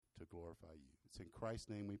glorify you. It's in Christ's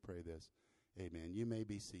name we pray this. Amen. You may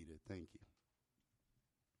be seated. Thank you.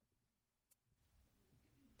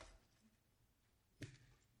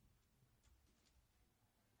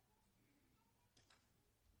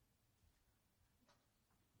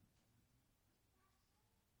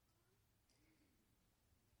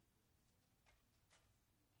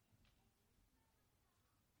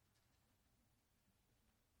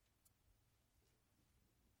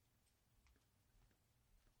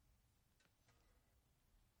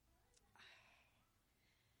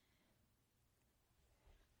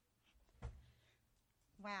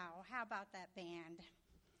 Wow, how about that band?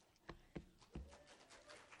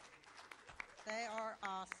 They are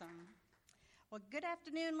awesome. Well, good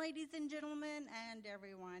afternoon, ladies and gentlemen, and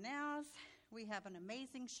everyone else. We have an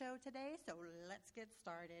amazing show today, so let's get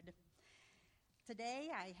started. Today,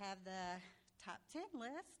 I have the top 10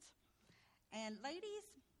 list. And ladies,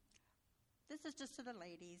 this is just to the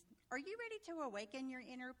ladies. Are you ready to awaken your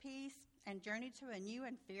inner peace and journey to a new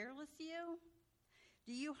and fearless you?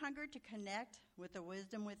 Do you hunger to connect with the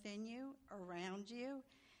wisdom within you, around you,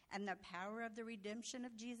 and the power of the redemption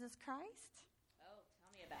of Jesus Christ? Oh,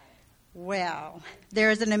 tell me about it. Well,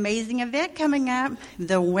 there's an amazing event coming up.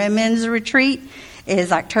 The Women's Retreat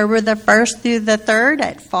is October the 1st through the 3rd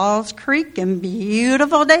at Falls Creek in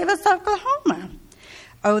beautiful Davis, Oklahoma.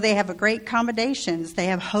 Oh, they have great accommodations. They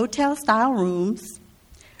have hotel-style rooms,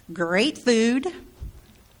 great food,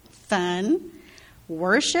 fun,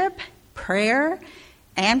 worship, prayer,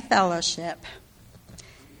 and fellowship.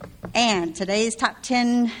 And today's top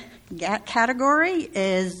 10 category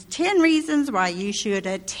is 10 reasons why you should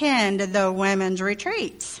attend the Women's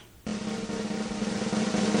Retreats.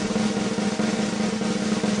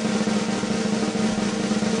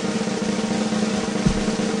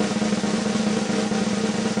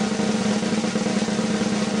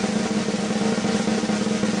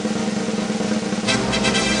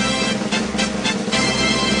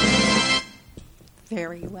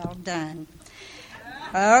 Very well done.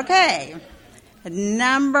 Okay.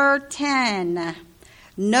 Number 10.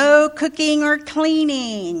 No cooking or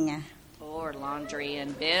cleaning. Or laundry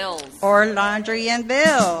and bills.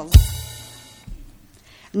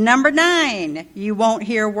 Number 9. You won't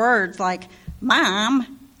hear words like,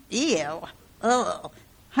 Mom, ew, ugh.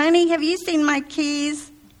 Honey, have you seen my keys?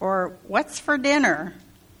 Or what's for dinner?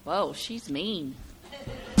 Whoa, she's mean.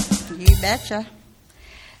 You betcha.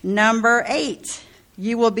 Number 8.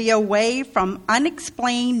 You will be away from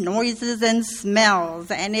unexplained noises and smells.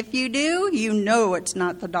 And if you do, you know it's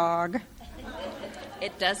not the dog.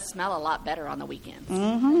 It does smell a lot better on the weekends.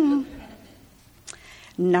 Mm-hmm.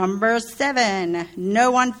 Number 7. No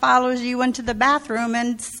one follows you into the bathroom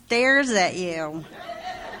and stares at you.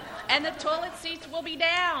 And the toilet seats will be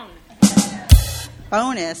down.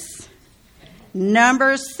 Bonus.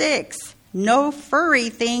 Number 6. No furry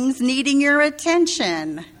things needing your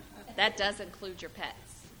attention. That does include your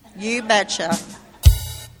pets. You betcha.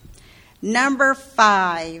 Number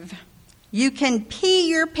 5. You can pee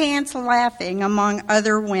your pants laughing among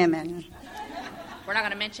other women. We're not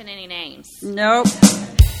going to mention any names. Nope.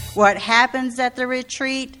 What happens at the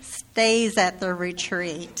retreat stays at the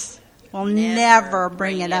retreat. We'll never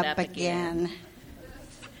bring it up again.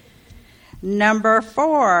 Number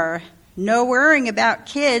 4. No worrying about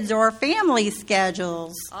kids or family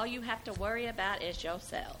schedules. All you have to worry about is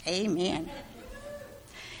yourself. Amen.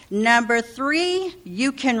 Number 3,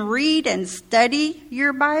 you can read and study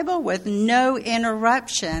your Bible with no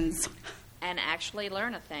interruptions. And actually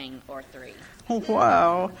learn a thing or 3.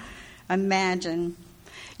 Whoa, imagine.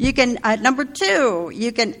 You can. Number 2,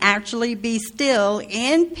 you can actually be still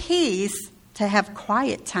in peace to have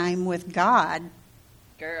quiet time with God.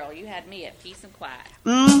 Girl, you had me at peace and quiet.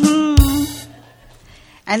 Mm-hmm.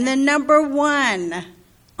 And then number 1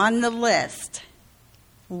 on the list,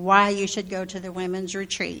 why you should go to the Women's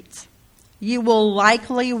Retreat. You will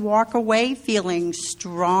likely walk away feeling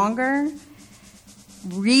stronger,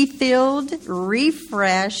 refilled,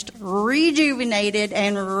 refreshed, rejuvenated,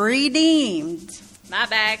 and redeemed. My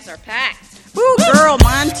bags are packed. Woo, girl,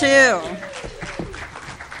 mine too.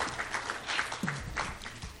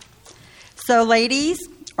 So, ladies,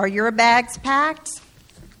 are your bags packed?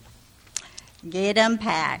 Get them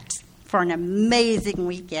packed for an amazing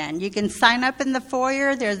weekend. You can sign up in the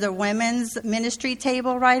foyer. There's a women's ministry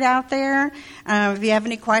table right out there. If you have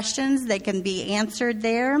any questions, they can be answered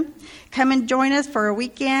there. Come and join us for a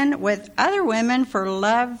weekend with other women for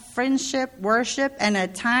love, friendship, worship, and a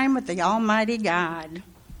time with the Almighty God.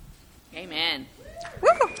 Amen. Woo!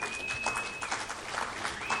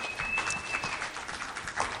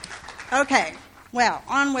 Okay, well,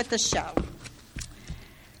 on with the show.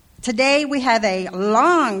 Today we have a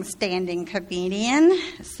long-standing comedian.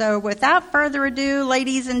 So without further ado,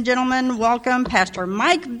 ladies and gentlemen, welcome Pastor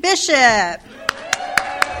Mike Bishop.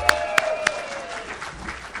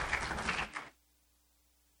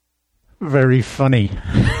 Very funny.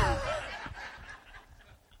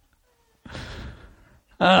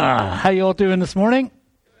 How you all doing this morning?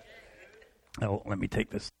 Oh, let me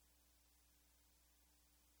take this.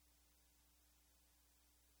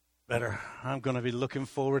 Better. I'm going to be looking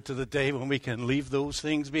forward to the day when we can leave those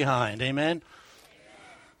things behind. Amen?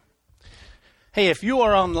 Hey, if you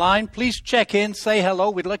are online, please check in, say hello.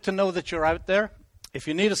 We'd like to know that you're out there. If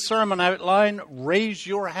you need a sermon outline, raise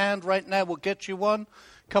your hand right now. We'll get you one.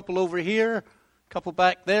 Couple over here, couple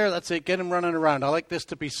back there. That's it. Get them running around. I like this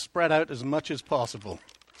to be spread out as much as possible.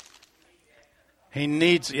 He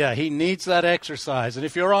needs that exercise. And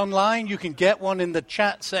if you're online, you can get one in the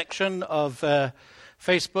chat section of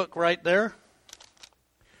Facebook right there.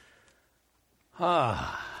 So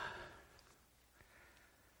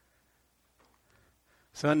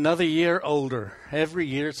another year older. Every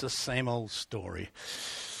year it's the same old story.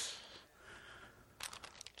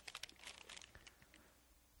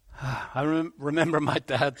 I remember my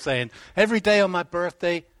dad saying, every day on my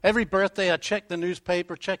birthday, every birthday I check the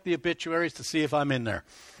newspaper, check the obituaries to see if I'm in there.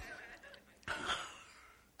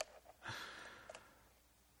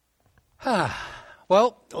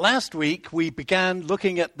 Well, last week we began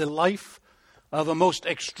looking at the life of a most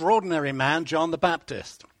extraordinary man, John the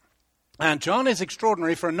Baptist. And John is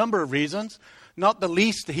extraordinary for a number of reasons, not the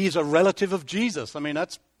least he's a relative of Jesus. I mean,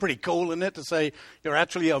 that's pretty cool, isn't it, to say you're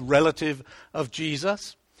actually a relative of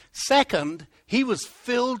Jesus. Second, he was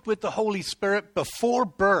filled with the Holy Spirit before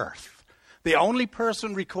birth. The only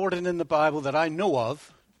person recorded in the Bible that I know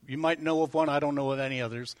of, you might know of one, I don't know of any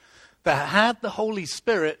others, that had the Holy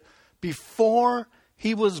Spirit before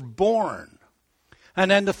he was born. And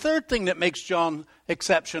then the third thing that makes John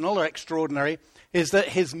exceptional or extraordinary is that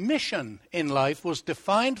his mission in life was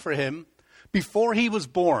defined for him before he was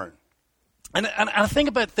born. And I think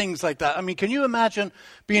about things like that. I mean, can you imagine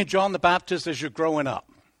being John the Baptist as you're growing up?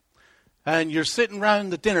 And you're sitting around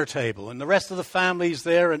the dinner table, and the rest of the family's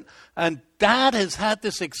there, and Dad has had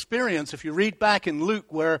this experience, if you read back in Luke,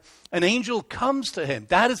 where an angel comes to him.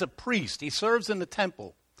 Dad is a priest. He serves in the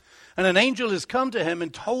temple. And an angel has come to him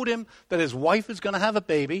and told him that his wife is going to have a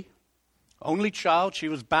baby, only child. She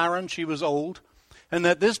was barren. She was old. And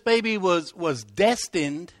that this baby was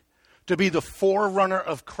destined to be the forerunner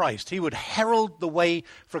of Christ. He would herald the way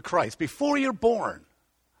for Christ before you're born.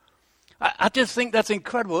 I just think that's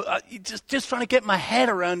incredible. Just trying to get my head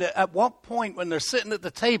around it. At what point when they're sitting at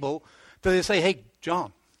the table do they say, hey,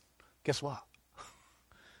 John, guess what?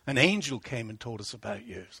 An angel came and told us about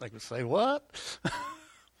you. It's like we say, what?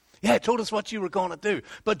 Yeah, it told us what you were going to do.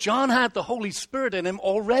 But John had the Holy Spirit in him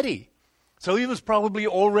already. So he was probably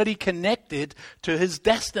already connected to his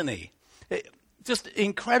destiny. Just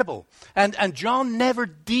incredible. And John never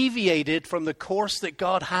deviated from the course that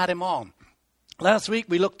God had him on. Last week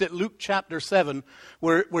we looked at Luke chapter 7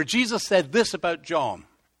 where Jesus said this about John.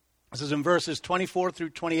 This is in verses 24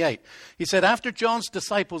 through 28. He said, after John's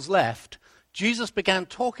disciples left, Jesus began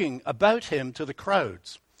talking about him to the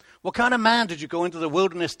crowds. What kind of man did you go into the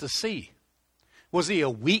wilderness to see? Was he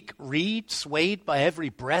a weak reed swayed by every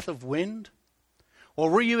breath of wind?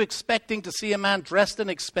 Or were you expecting to see a man dressed in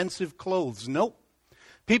expensive clothes? No.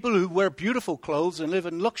 People who wear beautiful clothes and live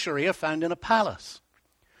in luxury are found in a palace.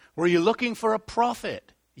 Were you looking for a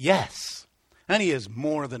prophet? Yes, and he is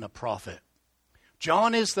more than a prophet.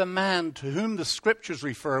 John is the man to whom the scriptures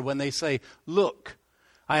refer when they say, look,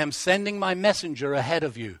 I am sending my messenger ahead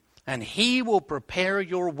of you, and he will prepare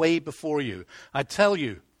your way before you. I tell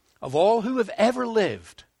you, of all who have ever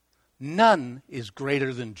lived, none is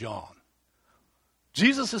greater than John.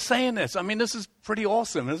 Jesus is saying this. I mean, this is pretty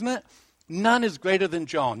awesome, isn't it? None is greater than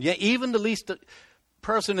John. Yet even the least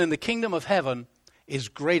person in the kingdom of heaven is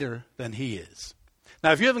greater than he is.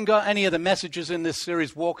 Now, if you haven't got any of the messages in this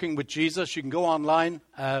series, Walking with Jesus, you can go online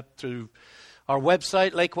to our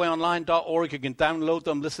website, lakewayonline.org. You can download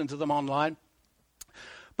them, listen to them online.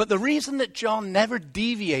 But the reason that John never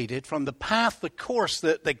deviated from the path, the course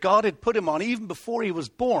that God had put him on, even before he was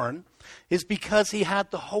born, is because he had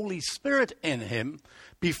the Holy Spirit in him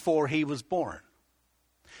before he was born.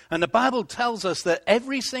 And the Bible tells us that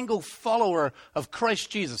every single follower of Christ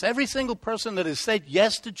Jesus, every single person that has said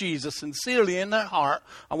yes to Jesus sincerely in their heart,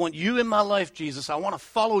 I want you in my life, Jesus, I want to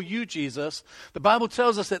follow you, Jesus, the Bible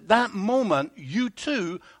tells us at that moment, you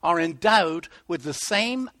too are endowed with the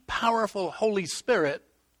same powerful Holy Spirit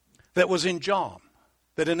that was in John,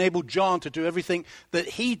 that enabled John to do everything that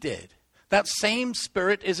he did. That same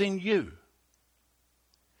Spirit is in you.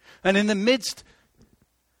 And in the midst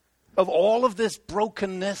of all of this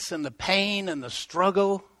brokenness and the pain and the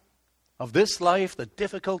struggle of this life, the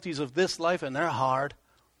difficulties of this life, and they're hard,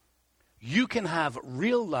 you can have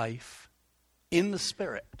real life in the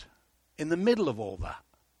Spirit, in the middle of all that.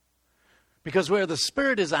 Because where the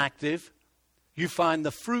Spirit is active, you find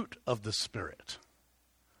the fruit of the Spirit.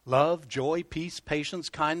 Love, joy, peace, patience,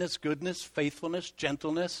 kindness, goodness, faithfulness,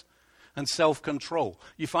 gentleness, and self-control.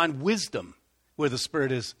 You find wisdom where the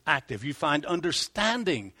Spirit is active. You find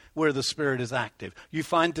understanding where the Spirit is active. You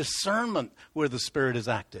find discernment where the Spirit is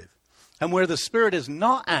active. And where the Spirit is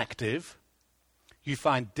not active, you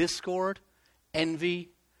find discord, envy,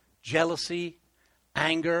 jealousy,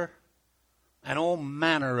 anger, and all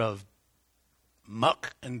manner of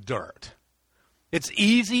muck and dirt. It's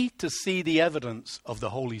easy to see the evidence of the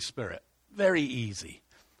Holy Spirit. Very easy.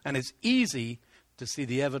 And it's easy to see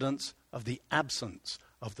the evidence of the absence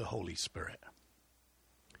of the Holy Spirit.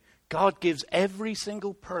 God gives every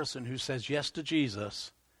single person who says yes to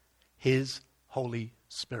Jesus His Holy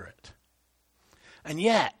Spirit. And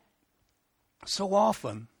yet, so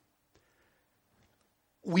often,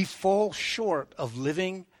 we fall short of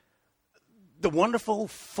living the wonderful,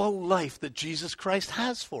 full life that Jesus Christ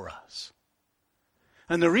has for us.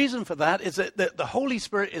 And the reason for that is that the Holy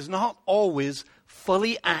Spirit is not always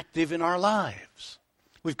fully active in our lives.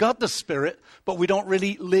 We've got the Spirit, but we don't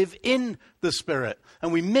really live in the Spirit.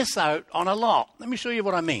 And we miss out on a lot. Let me show you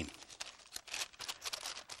what I mean.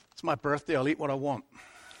 It's my birthday. I'll eat what I want.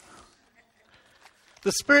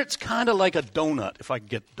 The Spirit's kind of like a donut, if I can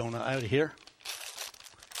get the donut out of here.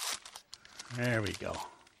 There we go.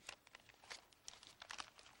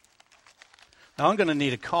 Now, I'm going to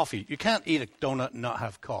need a coffee. You can't eat a donut and not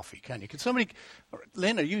have coffee, can you? Can somebody,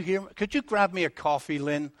 Lynn, are you here? Could you grab me a coffee,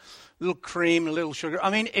 Lynn? A little cream, a little sugar. I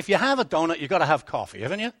mean, if you have a donut, you've got to have coffee,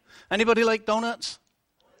 haven't you? Anybody like donuts?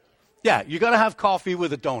 Yeah, you got to have coffee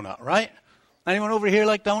with a donut, right? Anyone over here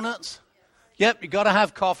like donuts? Yep, you got to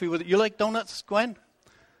have coffee with it. You like donuts, Gwen?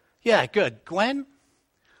 Yeah, good. Gwen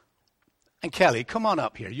and Kelly, come on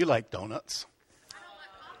up here. You like donuts.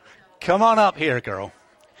 Come on up here, girl.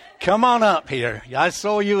 Come on up here. I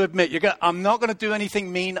saw you admit. I'm not going to do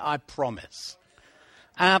anything mean, I promise.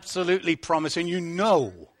 Absolutely promise. And you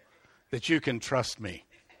know that you can trust me.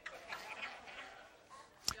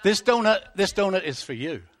 This donut is for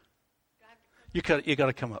you. You got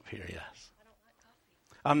to come up here, yes.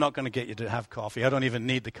 I'm not going to get you to have coffee. I don't even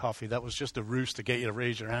need the coffee. That was just a ruse to get you to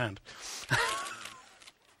raise your hand.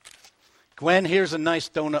 Gwen, here's a nice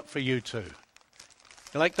donut for you too.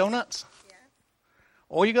 You like donuts? Yeah.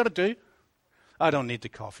 All you got to do, I don't need the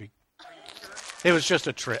coffee. It was just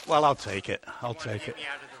a trick. Well, I'll take it. I'll take it.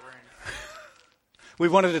 We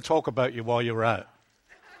wanted to talk about you while you were out.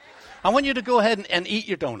 I want you to go ahead and eat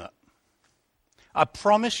your donut. I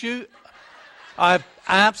promise you, I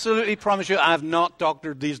absolutely promise you, I have not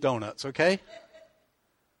doctored these donuts, okay?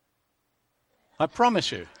 I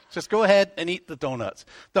promise you. Just go ahead and eat the donuts.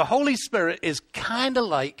 The Holy Spirit is kind of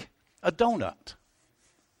like a donut.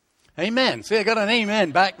 Amen. See, I got an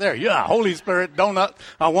amen back there. Yeah, Holy Spirit donut.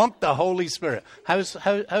 I want the Holy Spirit. How is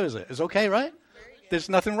it? It's okay, right? There's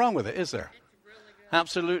nothing wrong with it, is there? It's really good.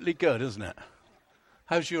 Absolutely good, isn't it?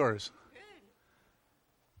 How's yours? Good.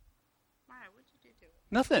 Why? What did you do?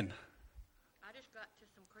 Nothing. I just got to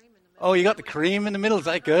some cream in the middle. Oh, you got the cream in the middle. Is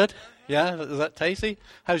that good? Yeah, is that tasty?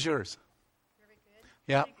 How's yours? Very good.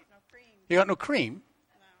 Yeah. You got no cream?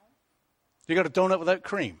 No. You got a donut without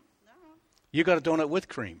cream? No. You got a donut with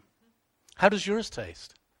cream. How does yours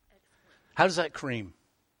taste? Excellent. How does that cream?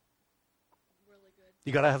 Really good.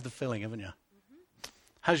 You got to have the filling, haven't you? Mm-hmm.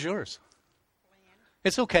 How's yours? Bland.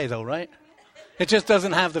 It's okay though, right? It just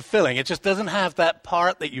doesn't have the filling. It just doesn't have that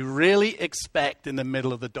part that you really expect in the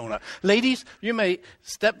middle of the donut. Ladies, you may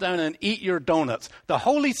step down and eat your donuts. The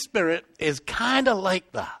Holy Spirit is kind of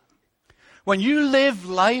like that. When you live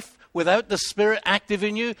life without the Spirit active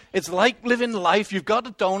in you, it's like living life. You've got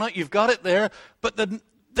a donut, you've got it there, but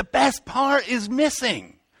the best part is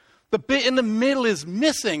missing. The bit in the middle is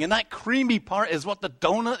missing, and that creamy part is what the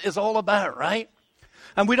donut is all about, right?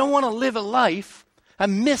 And we don't want to live a life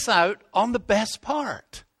and miss out on the best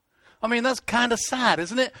part. I mean, that's kind of sad,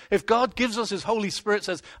 isn't it? If God gives us His Holy Spirit,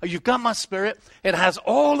 says, oh, you've got my Spirit, it has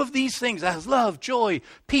all of these things. It has love, joy,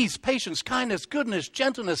 peace, patience, kindness, goodness,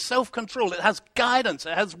 gentleness, self-control. It has guidance.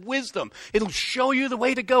 It has wisdom. It'll show you the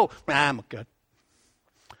way to go. I'm good.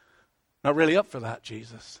 Not really up for that,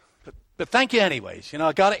 Jesus. But thank you anyways. You know,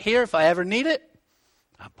 I got it here. If I ever need it,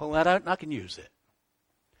 I'll pull that out and I can use it.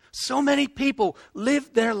 So many people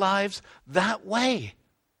live their lives that way.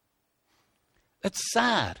 It's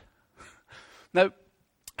sad. Now,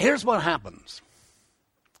 here's what happens.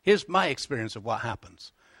 Here's my experience of what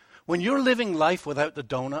happens. When you're living life without the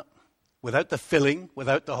donut, without the filling,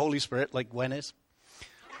 without the Holy Spirit, like Gwen is,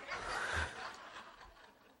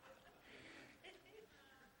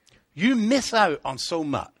 you miss out on so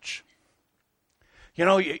much. You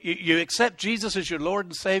know, you accept Jesus as your Lord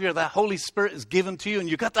and Savior, that Holy Spirit is given to you, and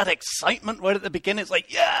you got that excitement right at the beginning. It's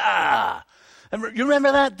like, yeah! And you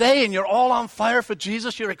remember that day, and you're all on fire for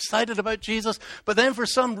Jesus, you're excited about Jesus, but then for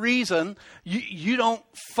some reason, you don't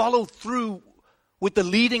follow through with the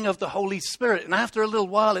leading of the Holy Spirit. And after a little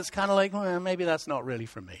while, it's kind of like, well, maybe that's not really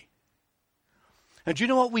for me. And do you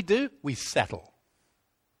know what we do? We settle.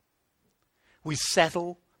 We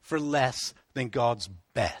settle for less than God's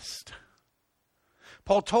best.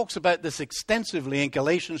 Paul talks about this extensively in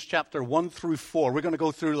Galatians chapter 1 through 4. We're going to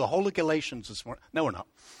go through the whole of Galatians this morning. No, we're not.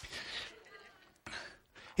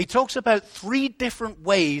 He talks about 3 different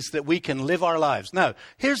ways that we can live our lives. Now,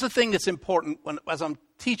 here's the thing that's important as I'm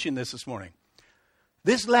teaching this morning.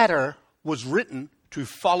 This letter was written to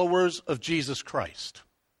followers of Jesus Christ.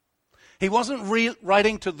 He wasn't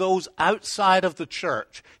writing to those outside of the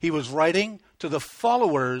church. He was writing to the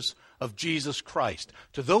followers of Jesus Christ,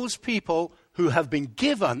 to those people who have been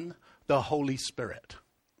given the Holy Spirit.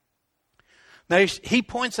 Now, he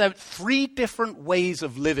points out 3 different ways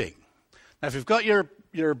of living. Now, if you've got your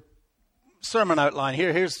sermon outline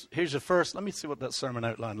here, here's your first. Let me see what that sermon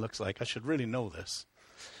outline looks like. I should really know this.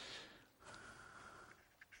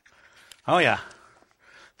 Oh, yeah.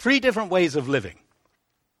 3 different ways of living.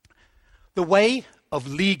 The way of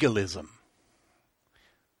legalism.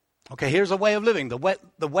 Okay, here's a way of living, the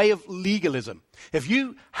way of legalism. If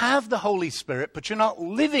you have the Holy Spirit, but you're not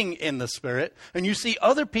living in the Spirit, and you see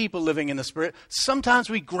other people living in the Spirit, sometimes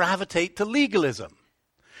we gravitate to legalism.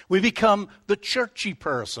 We become the churchy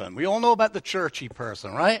person. We all know about the churchy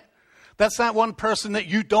person, right? That's that one person that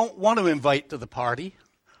you don't want to invite to the party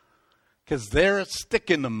because they're a stick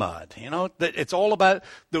in the mud. You know, it's all about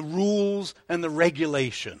the rules and the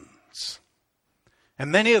regulations.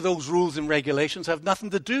 And many of those rules and regulations have nothing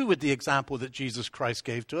to do with the example that Jesus Christ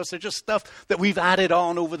gave to us. They're just stuff that we've added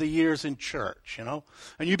on over the years in church, you know.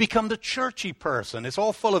 And you become the churchy person. It's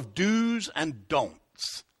all full of do's and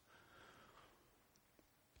don'ts.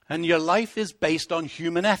 And your life is based on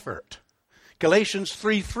human effort. Galatians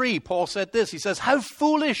 3:3, Paul said this. He says, how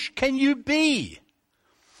foolish can you be?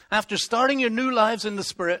 After starting your new lives in the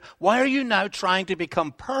Spirit, why are you now trying to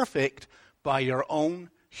become perfect by your own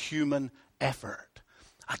human effort?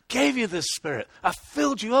 I gave you this Spirit. I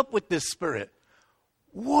filled you up with this Spirit.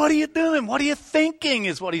 What are you doing? What are you thinking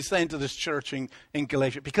is what he's saying to this church in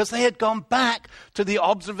Galatia. Because they had gone back to the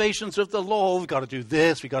observations of the law. We've got to do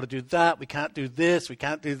this. We've got to do that. We can't do this. We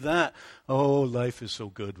can't do that. Oh, life is so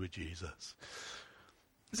good with Jesus.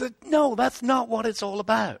 He said, no, that's not what it's all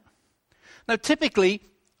about. Now, typically,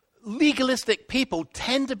 legalistic people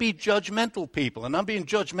tend to be judgmental people. And I'm being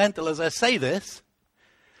judgmental as I say this.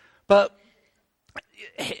 But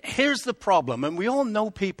here's the problem, and we all know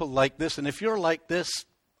people like this, and if you're like this,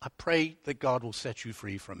 I pray that God will set you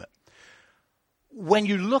free from it. When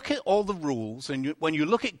you look at all the rules, and when you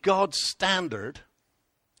look at God's standard,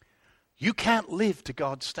 you can't live to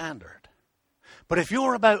God's standard. But if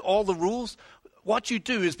you're about all the rules, what you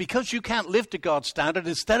do is because you can't live to God's standard,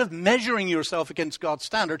 instead of measuring yourself against God's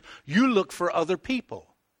standard, you look for other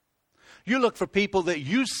people. You look for people that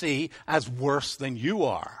you see as worse than you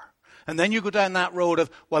are. And then you go down that road of,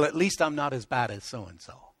 well, at least I'm not as bad as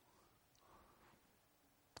so-and-so.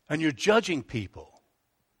 And you're judging people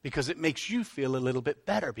because it makes you feel a little bit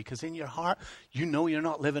better because in your heart, you know you're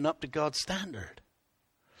not living up to God's standard.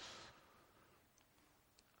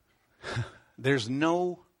 There's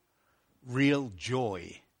no real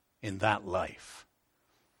joy in that life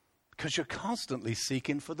because you're constantly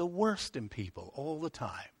seeking for the worst in people all the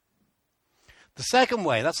time. The second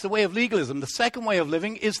way, that's the way of legalism. The second way of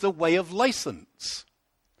living is the way of license.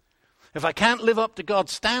 If I can't live up to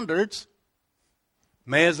God's standards,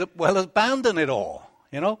 may as well abandon it all,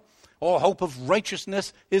 you know. All hope of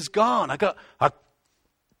righteousness is gone. I got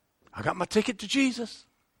my ticket to Jesus.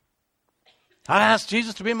 I asked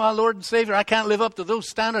Jesus to be my Lord and Savior. I can't live up to those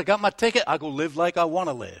standards. I got my ticket. I go live like I want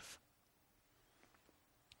to live.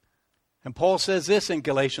 And Paul says this in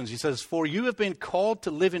Galatians. He says, for you have been called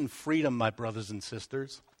to live in freedom, my brothers and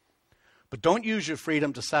sisters. But don't use your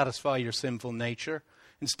freedom to satisfy your sinful nature.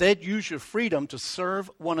 Instead, use your freedom to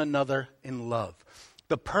serve one another in love.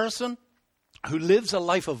 The person who lives a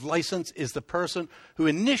life of license is the person who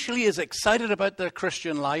initially is excited about their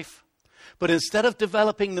Christian life, but instead of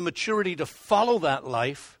developing the maturity to follow that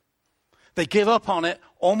life, they give up on it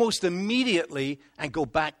almost immediately and go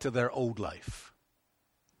back to their old life.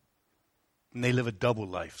 And they live a double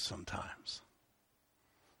life sometimes.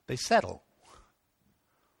 They settle.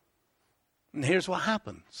 And here's what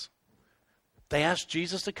happens. They ask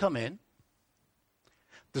Jesus to come in.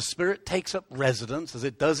 The Spirit takes up residence, as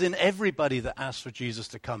it does in everybody that asks for Jesus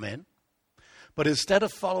to come in. But instead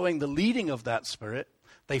of following the leading of that Spirit,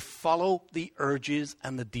 they follow the urges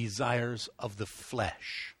and the desires of the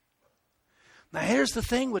flesh. Now here's the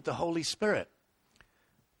thing with the Holy Spirit.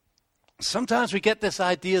 Sometimes we get this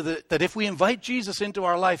idea that if we invite Jesus into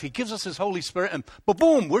our life, he gives us his Holy Spirit and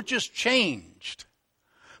boom, we're just changed.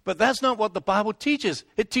 But that's not what the Bible teaches.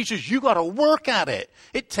 It teaches you got to work at it.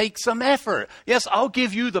 It takes some effort. Yes, I'll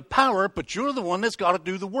give you the power, but you're the one that's got to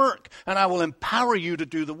do the work. And I will empower you to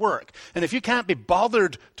do the work. And if you can't be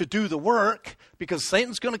bothered to do the work, because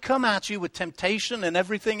Satan's going to come at you with temptation and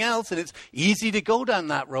everything else, and it's easy to go down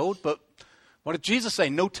that road, but what did Jesus say?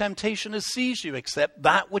 No temptation has seized you except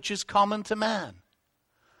that which is common to man.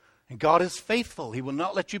 And God is faithful. He will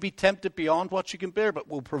not let you be tempted beyond what you can bear, but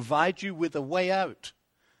will provide you with a way out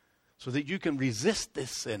so that you can resist this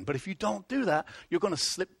sin. But if you don't do that, you're going to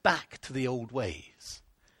slip back to the old ways.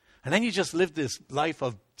 And then you just live this life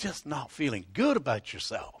of just not feeling good about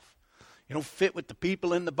yourself. You don't fit with the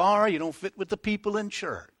people in the bar. You don't fit with the people in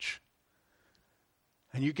church.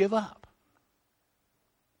 And you give up.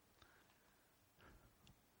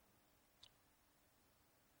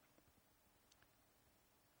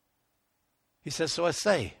 He says, so I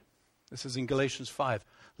say, this is in Galatians 5,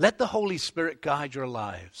 let the Holy Spirit guide your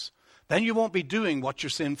lives. Then you won't be doing what your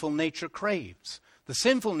sinful nature craves. The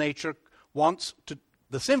sinful nature wants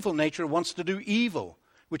to do evil,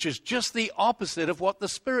 which is just the opposite of what the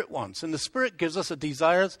Spirit wants. And the Spirit gives us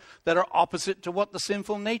desires that are opposite to what the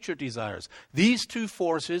sinful nature desires. These two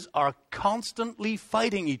forces are constantly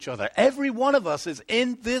fighting each other. Every one of us is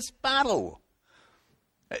in this battle.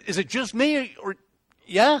 Is it just me? Or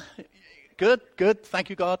yeah? Good. Thank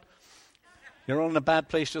you, God. You're all in a bad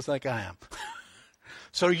place just like I am.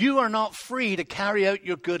 So you are not free to carry out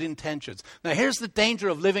your good intentions. Now here's the danger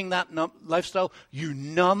of living that lifestyle. You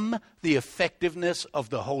numb the effectiveness of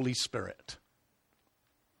the Holy Spirit.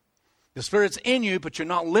 The Spirit's in you, but you're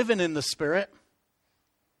not living in the Spirit.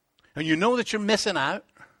 And you know that you're missing out.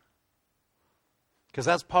 Because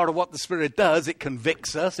that's part of what the Spirit does. It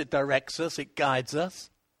convicts us, it directs us, it guides us.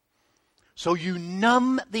 So you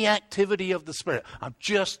numb the activity of the Spirit. I'm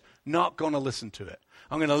just not going to listen to it.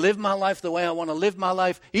 I'm going to live my life the way I want to live my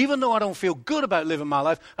life, even though I don't feel good about living my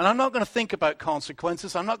life. And I'm not going to think about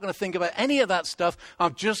consequences. I'm not going to think about any of that stuff.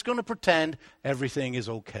 I'm just going to pretend everything is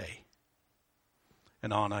okay.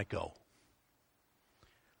 And on I go.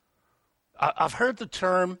 I've heard the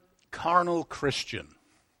term carnal Christian.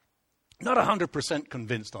 Not 100%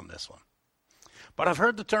 convinced on this one. But I've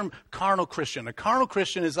heard the term carnal Christian. A carnal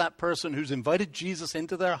Christian is that person who's invited Jesus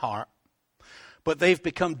into their heart, but they've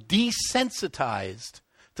become desensitized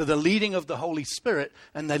to the leading of the Holy Spirit,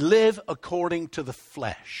 and they live according to the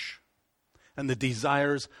flesh and the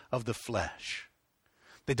desires of the flesh.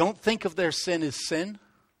 They don't think of their sin as sin.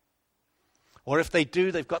 Or if they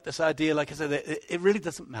do, they've got this idea, like I said, it really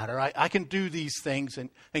doesn't matter. I can do these things, and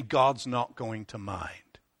God's not going to mind.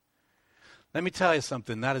 Let me tell you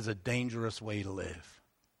something. That is a dangerous way to live.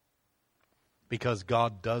 Because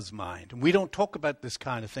God does mind. And we don't talk about this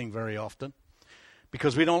kind of thing very often.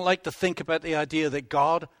 Because we don't like to think about the idea that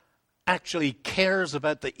God actually cares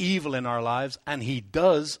about the evil in our lives and he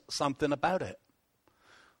does something about it.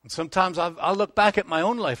 And sometimes I look back at my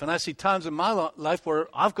own life and I see times in my life where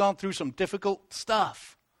I've gone through some difficult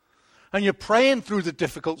stuff. And you're praying through the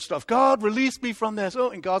difficult stuff. God, release me from this. Oh,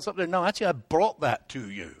 and God's up there. No, actually, I brought that to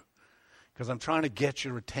you. Because I'm trying to get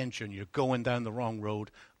your attention. You're going down the wrong road.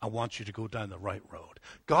 I want you to go down the right road.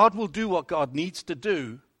 God will do what God needs to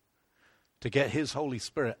do to get his Holy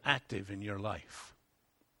Spirit active in your life.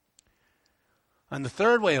 And the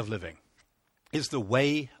third way of living is the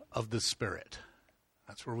way of the Spirit.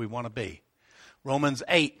 That's where we want to be. Romans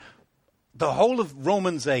 8. The whole of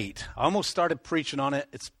Romans 8. I almost started preaching on it.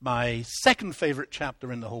 It's my second favorite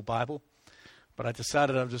chapter in the whole Bible. But I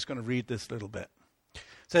decided I'm just going to read this little bit.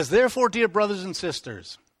 It says, therefore, dear brothers and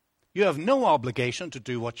sisters, you have no obligation to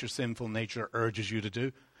do what your sinful nature urges you to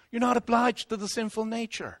do. You're not obliged to the sinful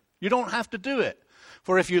nature. You don't have to do it.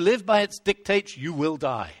 For if you live by its dictates, you will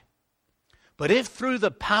die. But if through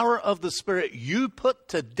the power of the Spirit you put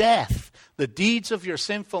to death the deeds of your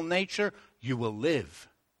sinful nature, you will live.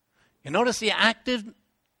 You notice the active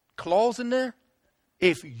clause in there?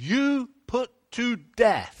 If you put to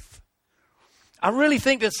death. I really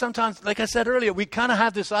think that sometimes, like I said earlier, we kind of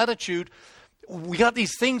have this attitude. We got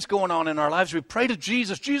these things going on in our lives. We pray to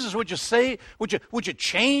Jesus. Jesus, would you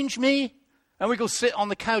change me? And we go sit on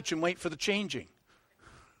the couch and wait for the changing.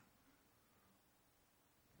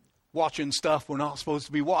 Watching stuff we're not supposed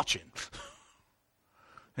to be watching.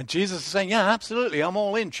 And Jesus is saying, yeah, absolutely, I'm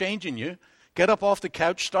all in changing you. Get up off the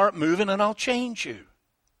couch, start moving, and I'll change you.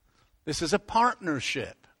 This is a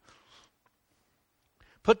partnership.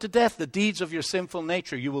 Put to death the deeds of your sinful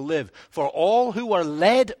nature, you will live. For all who are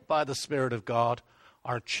led by the Spirit of God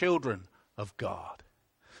are children of God.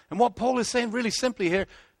 And what Paul is saying really simply here,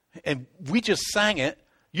 and we just sang it,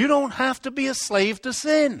 you don't have to be a slave to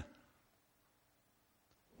sin.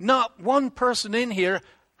 Not one person in here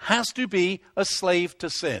has to be a slave to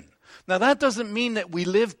sin. Now that doesn't mean that we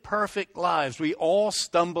live perfect lives. We all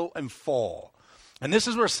stumble and fall. And this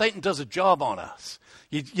is where Satan does a job on us.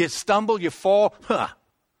 You stumble, you fall,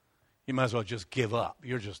 you might as well just give up.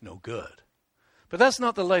 You're just no good. But that's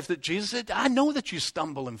not the life that Jesus said. I know that you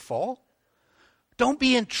stumble and fall. Don't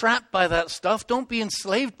be entrapped by that stuff. Don't be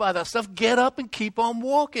enslaved by that stuff. Get up and keep on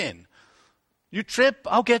walking. You trip,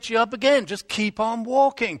 I'll get you up again. Just keep on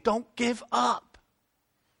walking. Don't give up.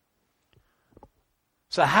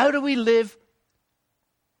 So how do we live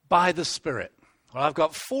by the Spirit? Well, I've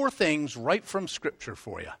got 4 things right from Scripture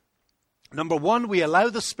for you. Number 1, we allow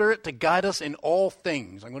the Spirit to guide us in all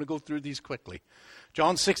things. I'm going to go through these quickly.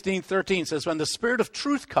 John 16:13 says, when the Spirit of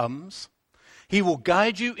truth comes, he will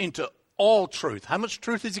guide you into all truth. How much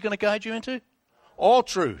truth is he going to guide you into? All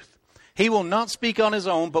truth. He will not speak on his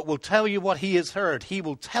own, but will tell you what he has heard. He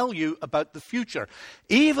will tell you about the future.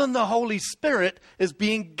 Even the Holy Spirit is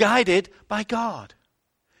being guided by God.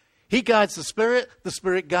 He guides the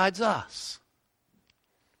Spirit guides us.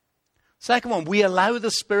 Second one, we allow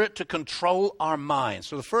the Spirit to control our minds.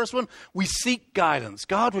 So the first one, we seek guidance.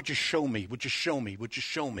 God, would you show me? Would you show me? Would you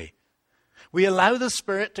show me? We allow the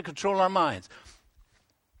Spirit to control our minds.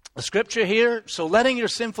 The scripture here, so letting your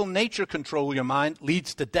sinful nature control your mind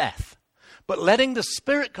leads to death. But letting the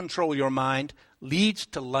Spirit control your mind leads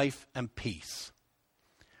to life and peace.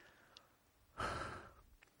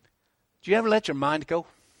 Do you ever let your mind go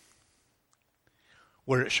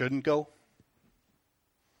where it shouldn't go?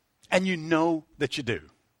 And you know that you do.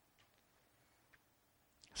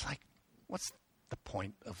 It's like, what's the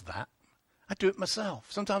point of that? I do it myself.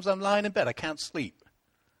 Sometimes I'm lying in bed, I can't sleep.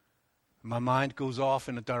 My mind goes off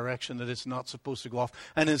in a direction that it's not supposed to go off.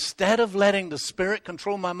 And instead of letting the Spirit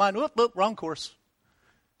control my mind, whoop, wrong course.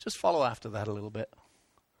 Just follow after that a little bit.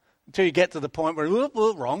 Until you get to the point where, whoop,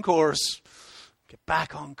 wrong course. Get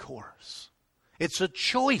back on course. It's a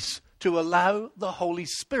choice to allow the Holy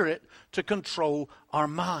Spirit to control our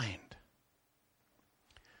mind.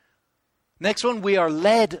 Next one, we are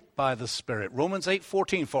led by the Spirit. Romans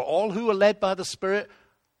 8:14, for all who are led by the Spirit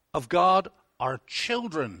of God are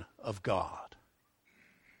children of God.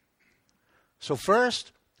 So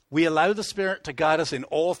first, we allow the Spirit to guide us in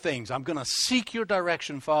all things. I'm going to seek your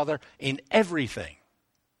direction, Father, in everything.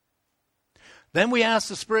 Then we ask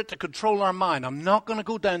the Spirit to control our mind. I'm not going to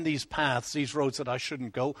go down these paths, these roads that I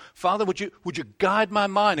shouldn't go. Father, would you guide my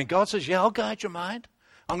mind? And God says, yeah, I'll guide your mind.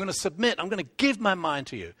 I'm going to submit. I'm going to give my mind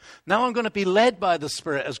to you. Now I'm going to be led by the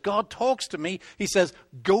Spirit. As God talks to me, he says,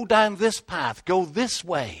 go down this path. Go this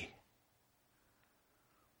way.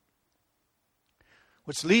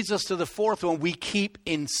 Which leads us to the 4th one. We keep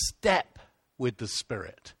in step with the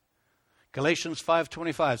Spirit. Galatians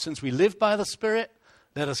 5:25. Since we live by the Spirit,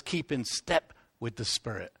 let us keep in step with the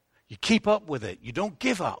Spirit. You keep up with it. You don't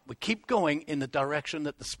give up. We keep going in the direction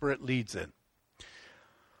that the Spirit leads in.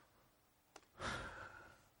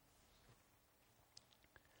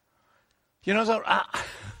 You know,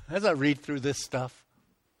 as I read through this stuff,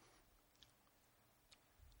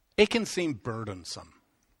 it can seem burdensome.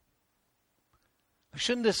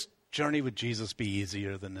 Shouldn't this journey with Jesus be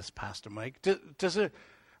easier than this, Pastor Mike? Does it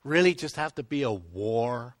really just have to be a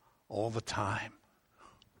war all the time?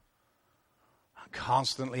 I'm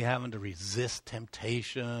constantly having to resist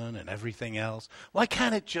temptation and everything else. Why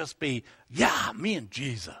can't it just be, yeah, me and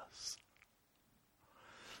Jesus?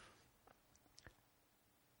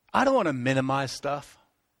 I don't want to minimize stuff.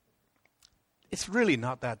 It's really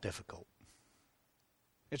not that difficult.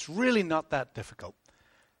 It's really not that difficult.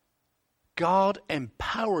 God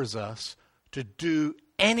empowers us to do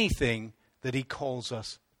anything that he calls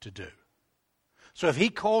us to do. So if he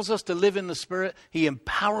calls us to live in the Spirit, he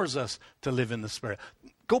empowers us to live in the Spirit.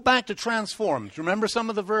 Go back to Transformed. Remember some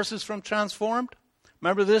of the verses from Transformed?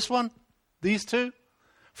 Remember this one? These two?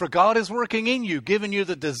 For God is working in you, giving you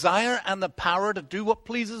the desire and the power to do what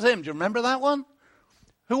pleases him. Do you remember that one?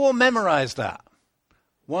 Who will memorize that?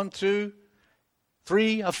 1, 2,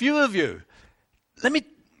 3, a few of you.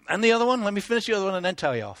 And the other one, let me finish the other one and then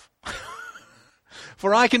tell you off.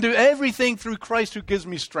 For I can do everything through Christ who gives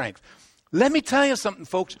me strength. Let me tell you something,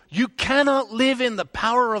 folks. You cannot live in the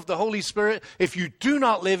power of the Holy Spirit if you do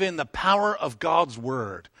not live in the power of God's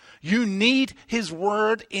Word. You need His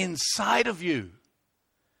Word inside of you.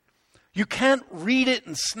 You can't read it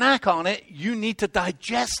and snack on it. You need to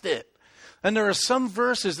digest it. And there are some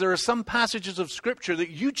verses, there are some passages of Scripture that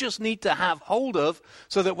you just need to have hold of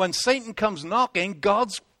so that when Satan comes knocking,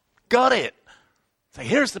 God's got it. So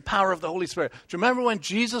here's the power of the Holy Spirit. Do you remember when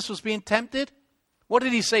Jesus was being tempted? What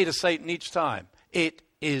did he say to Satan each time? It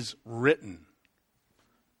is written.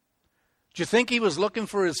 Do you think he was looking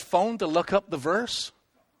for his phone to look up the verse?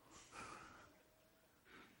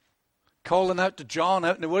 Calling out to John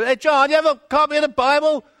out in the woods. Hey, John, you have a copy of the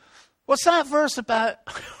Bible? What's that verse about?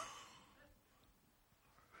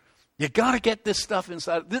 You got to get this stuff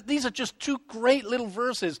inside. These are just two great little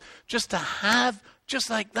verses just to have, just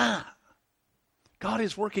like that. God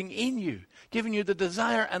is working in you, giving you the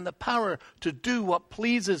desire and the power to do what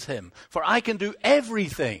pleases Him. For I can do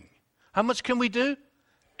everything. How much can we do?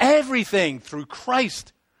 Everything through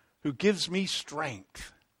Christ who gives me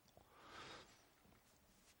strength.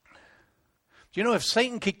 Do you know if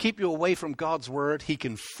Satan can keep you away from God's Word, he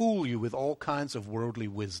can fool you with all kinds of worldly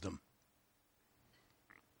wisdom.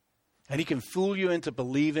 And he can fool you into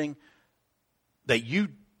believing that you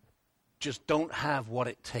just don't have what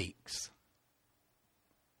it takes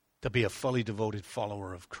to be a fully devoted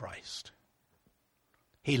follower of Christ.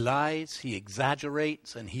 He lies, he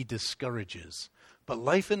exaggerates, and he discourages. But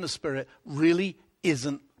life in the Spirit really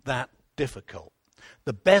isn't that difficult.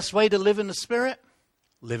 The best way to live in the Spirit?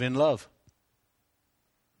 Live in love.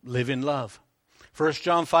 Live in love. 1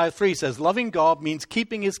 John 5:3 says, loving God means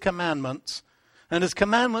keeping His commandments, and His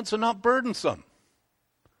commandments are not burdensome.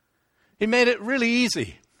 He made it really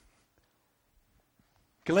easy.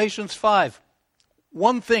 Galatians 5.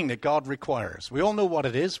 One thing that God requires. We all know what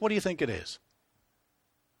it is. What do you think it is?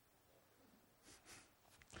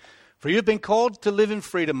 For you have been called to live in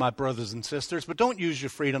freedom, my brothers and sisters, but don't use your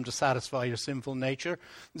freedom to satisfy your sinful nature.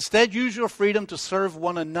 Instead, use your freedom to serve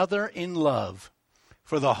one another in love.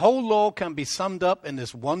 For the whole law can be summed up in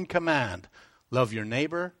this one command: love your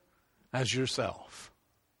neighbor as yourself.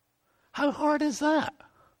 How hard is that?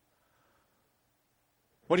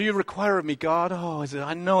 What do you require of me, God? Oh,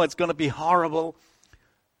 I know it's going to be horrible.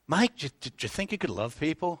 Mike, do you think you could love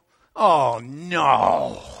people? Oh,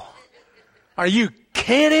 no. Are you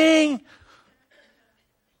kidding?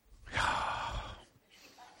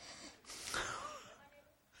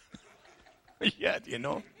 Yeah, do you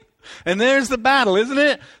know? And there's the battle, isn't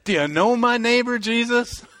it? Do you know my neighbor,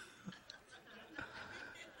 Jesus?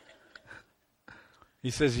 He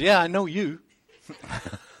says, yeah, I know you.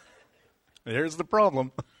 There's the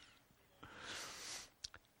problem.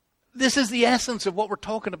 This is the essence of what we're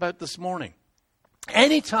talking about this morning.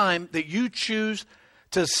 Anytime that you choose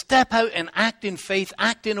to step out and act in faith,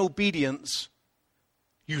 act in obedience,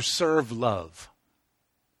 you serve love.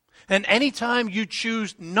 And anytime you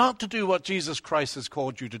choose not to do what Jesus Christ has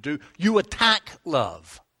called you to do, you attack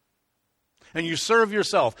love. And you serve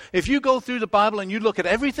yourself. If you go through the Bible and you look at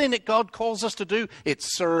everything that God calls us to do, it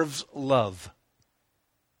serves love.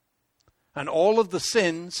 And all of the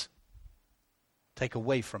sins take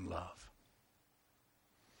away from love.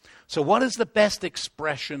 So what is the best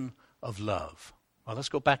expression of love? Well, let's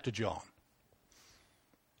go back to John.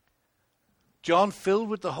 John, filled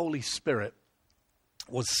with the Holy Spirit,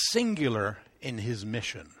 was singular in his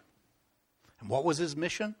mission. And what was his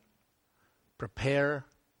mission? Prepare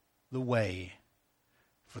the way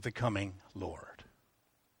for the coming Lord.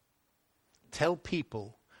 Tell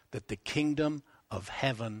people that the kingdom of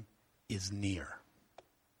heaven is near.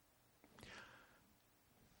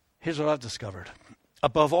 Here's what I've discovered.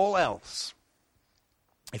 Above all else,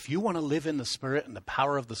 if you want to live in the Spirit and the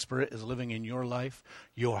power of the Spirit is living in your life,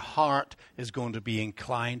 your heart is going to be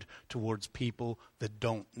inclined towards people that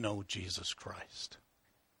don't know Jesus Christ.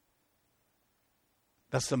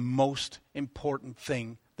 That's the most important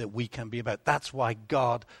thing that we can be about. That's why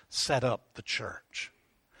God set up the church.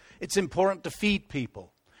 It's important to feed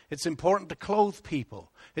people. It's important to clothe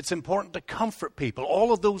people. It's important to comfort people.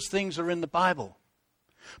 All of those things are in the Bible.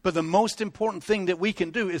 But the most important thing that we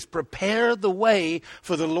can do is prepare the way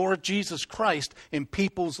for the Lord Jesus Christ in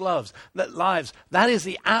people's lives. That is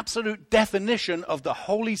the absolute definition of the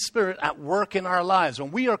Holy Spirit at work in our lives.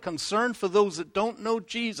 When we are concerned for those that don't know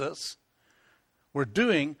Jesus, we're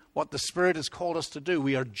doing what the Spirit has called us to do.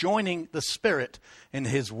 We are joining the Spirit in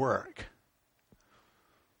His work.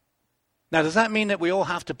 Now, does that mean that we all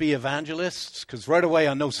have to be evangelists? Because right away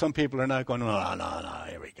I know some people are now going, no,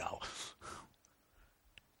 here we go.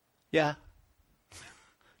 Yeah.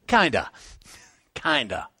 Kinda.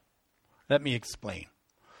 Let me explain.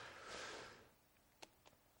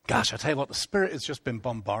 Gosh, I tell you what, the Spirit has just been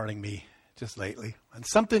bombarding me just lately. And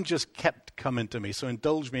something just kept coming to me, so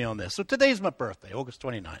indulge me on this. So today's my birthday, August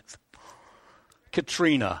 29th.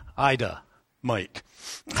 Katrina, Ida, Mike.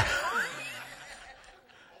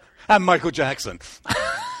 And Michael Jackson.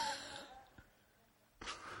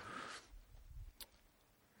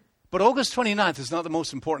 But August 29th is not the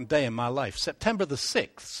most important day in my life. September the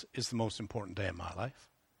 6th is the most important day in my life.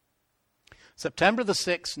 September the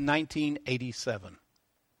 6th, 1987.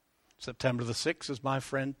 September the 6th is my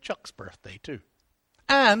friend Chuck's birthday, too.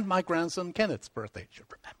 And my grandson Kenneth's birthday. You should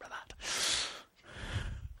remember that.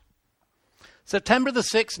 September the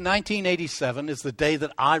 6th, 1987 is the day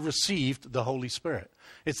that I received the Holy Spirit.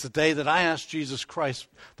 It's the day that I asked Jesus Christ,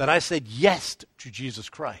 that I said yes to Jesus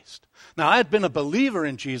Christ. Now, I had been a believer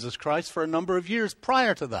in Jesus Christ for a number of years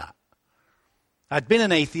prior to that. I'd been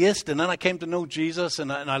an atheist, and then I came to know Jesus,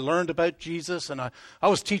 and I learned about Jesus, and I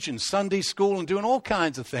was teaching Sunday school and doing all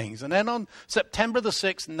kinds of things. And then on September the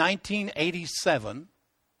 6th, 1987,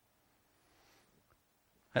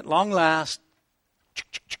 at long last,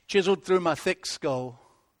 chiseled through my thick skull,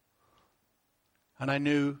 and I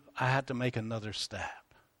knew I had to make another step.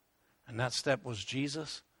 And that step was,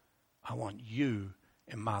 Jesus, I want you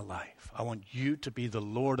in my life. I want you to be the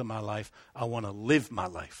Lord of my life. I want to live my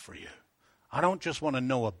life for you. I don't just want to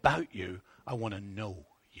know about you, I want to know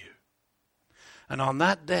you. And on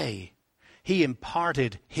that day, he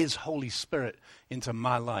imparted his Holy Spirit into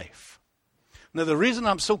my life. Now, the reason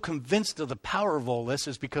I'm so convinced of the power of all this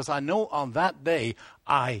is because I know on that day,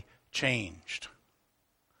 I changed.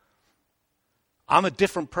 I'm a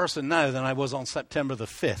different person now than I was on September the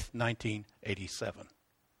 5th, 1987.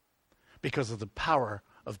 Because of the power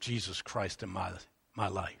of Jesus Christ in my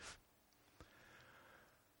life.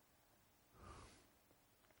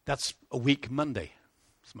 That's a week Monday.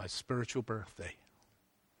 It's my spiritual birthday.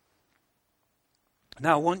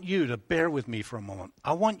 Now, I want you to bear with me for a moment.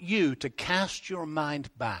 I want you to cast your mind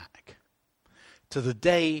back to the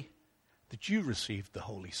day that you received the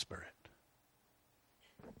Holy Spirit.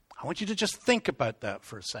 I want you to just think about that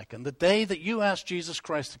for a second. The day that you asked Jesus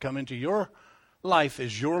Christ to come into your life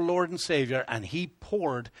as your Lord and Savior, and he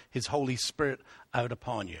poured his Holy Spirit out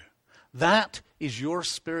upon you. That is your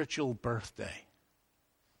spiritual birthday.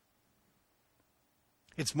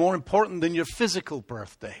 It's more important than your physical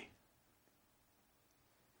birthday.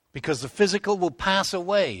 Because the physical will pass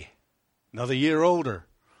away. Another year older.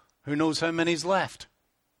 Who knows how many's left?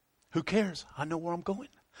 Who cares? I know where I'm going.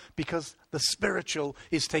 Because the spiritual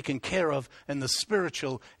is taken care of and the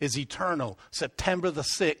spiritual is eternal. September the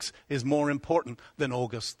 6th is more important than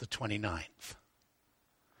August the 29th.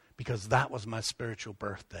 Because that was my spiritual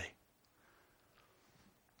birthday.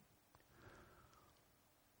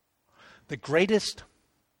 The greatest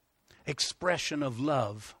expression of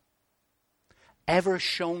love ever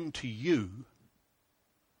shown to you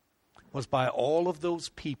was by all of those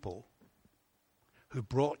people who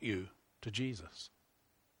brought you to Jesus.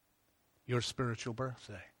 Your spiritual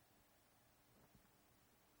birthday.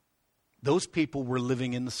 Those people were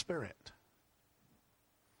living in the Spirit.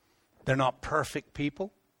 They're not perfect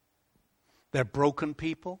people. They're broken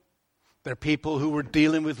people. They're people who were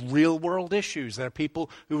dealing with real world issues. They're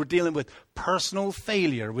people who were dealing with personal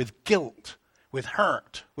failure, with guilt, with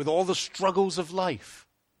hurt, with all the struggles of life.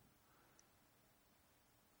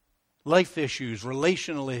 Life issues,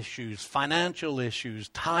 relational issues, financial issues,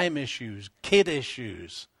 time issues, kid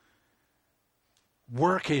issues,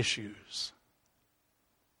 work issues.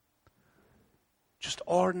 Just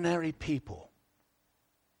ordinary people.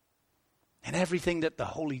 And everything that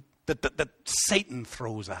that Satan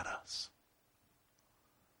throws at us.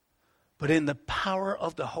 But in the power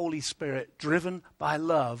of the Holy Spirit, driven by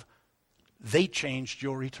love, they changed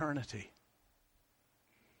your eternity.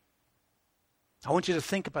 I want you to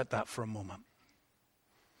think about that for a moment.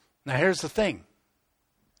 Now here's the thing.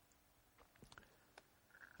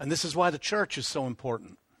 And this is why the church is so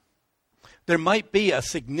important. There might be a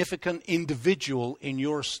significant individual in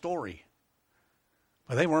your story,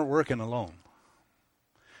 but they weren't working alone.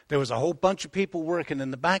 There was a whole bunch of people working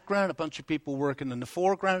in the background, a bunch of people working in the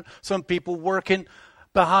foreground, some people working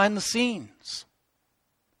behind the scenes.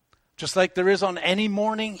 Just like there is on any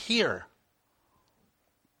morning here.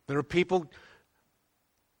 There are people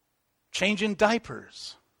changing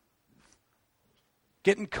diapers,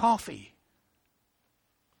 getting coffee,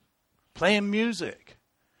 playing music,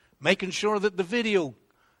 making sure that the video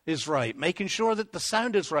is right, making sure that the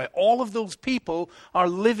sound is right. All of those people are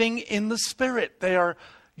living in the Spirit. They are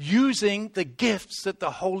using the gifts that the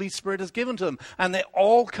Holy Spirit has given to them. And they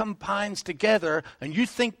all combines together. And you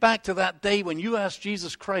think back to that day when you asked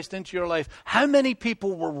Jesus Christ into your life, how many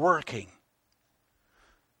people were working?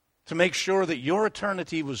 to make sure that your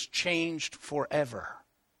eternity was changed forever.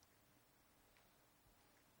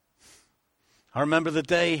 I remember the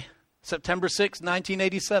day, September 6,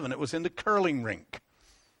 1987. It was in the curling rink.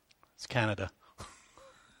 It's Canada.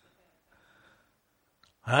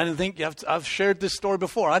 I didn't think I've shared this story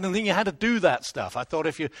before. I didn't think you had to do that stuff. I thought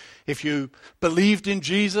if you believed in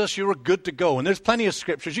Jesus, you were good to go. And there's plenty of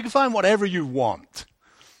scriptures. You can find whatever you want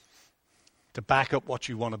to back up what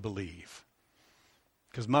you want to believe.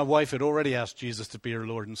 Because my wife had already asked Jesus to be her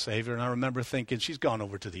Lord and Savior, and I remember thinking, she's gone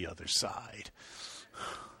over to the other side.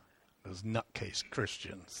 Those nutcase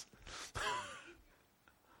Christians.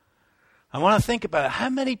 I want to think about it. How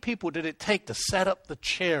many people did it take to set up the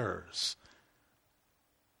chairs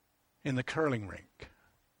in the curling rink?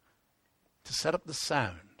 To set up the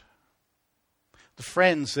sound? The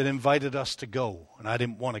friends that invited us to go, and I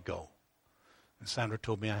didn't want to go. And Sandra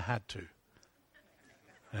told me I had to.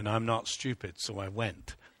 And I'm not stupid, so I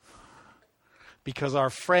went. Because our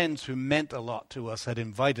friends who meant a lot to us had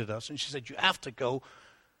invited us, and she said, you have to go.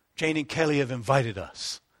 Jane and Kelly have invited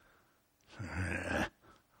us. And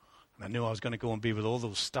I knew I was going to go and be with all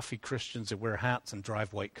those stuffy Christians that wear hats and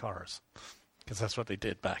drive white cars. Because that's what they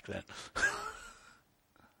did back then.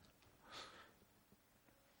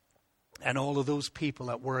 And all of those people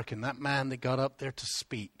at work, and that man that got up there to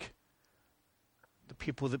speak, the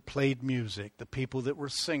people that played music, the people that were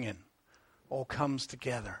singing, all comes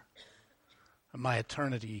together. And my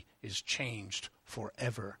eternity is changed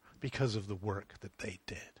forever because of the work that they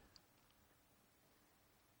did.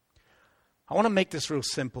 I want to make this real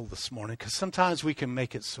simple this morning because sometimes we can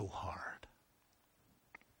make it so hard.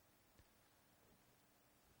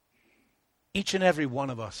 Each and every one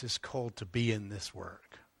of us is called to be in this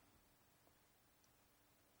work.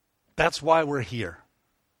 That's why we're here.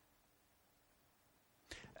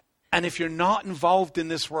 And if you're not involved in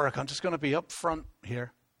this work, I'm just going to be up front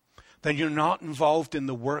here, then you're not involved in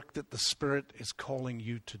the work that the Spirit is calling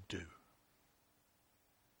you to do.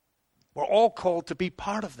 We're all called to be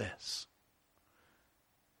part of this.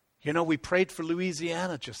 You know, we prayed for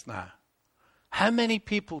Louisiana just now. How many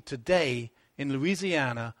people today in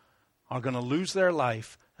Louisiana are going to lose their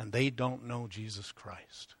life and they don't know Jesus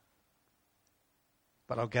Christ?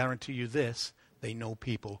 But I'll guarantee you this, they know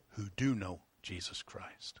people who do know Jesus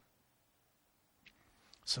Christ.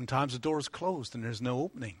 Sometimes the door is closed and there's no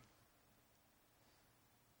opening.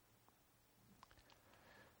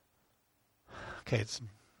 Okay, it's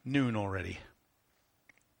noon already.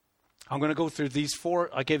 I'm going to go through these four.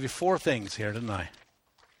 I gave you 4 things here, didn't I?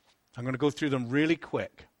 I'm going to go through them really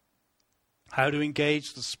quick. How to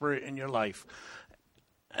engage the Spirit in your life.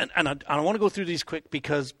 And I want to go through these quick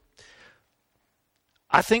because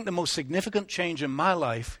I think the most significant change in my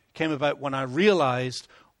life came about when I realized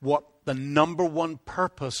what the number one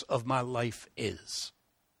purpose of my life is.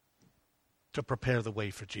 To prepare the way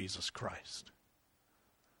for Jesus Christ.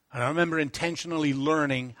 And I remember intentionally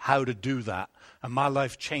learning how to do that. And my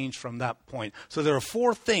life changed from that point. So there are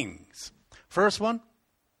 4 things. First one,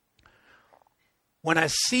 when I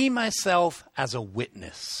see myself as a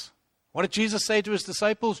witness. What did Jesus say to his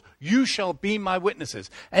disciples? You shall be my witnesses.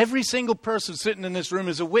 Every single person sitting in this room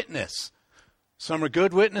is a witness. Some are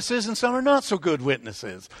good witnesses and some are not so good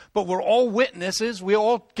witnesses. But we're all witnesses. We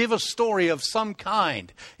all give a story of some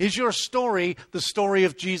kind. Is your story the story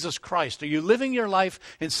of Jesus Christ? Are you living your life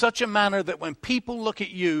in such a manner that when people look at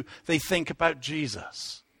you, they think about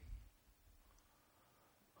Jesus?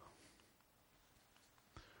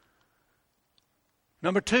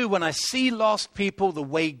 Number 2, when I see lost people the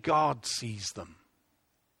way God sees them.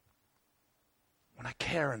 When I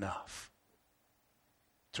care enough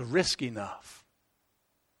to risk enough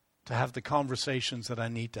to have the conversations that I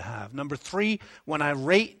need to have. Number 3, when I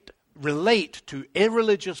relate to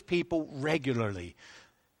irreligious people regularly.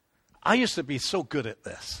 I used to be so good at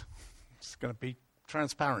this. It's going to be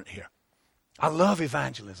transparent here. I love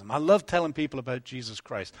evangelism. I love telling people about Jesus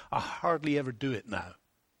Christ. I hardly ever do it now.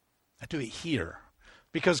 I do it here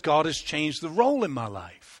because God has changed the role in my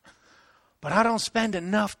life. But I don't spend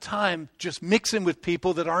enough time just mixing with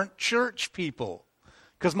people that aren't church people.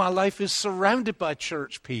 Because my life is surrounded by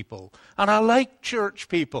church people. And I like church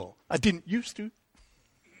people. I didn't used to.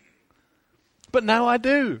 But now I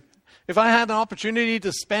do. If I had an opportunity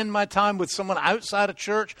to spend my time with someone outside of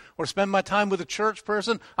church or spend my time with a church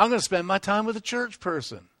person, I'm going to spend my time with a church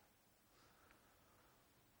person.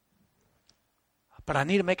 But I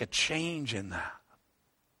need to make a change in that.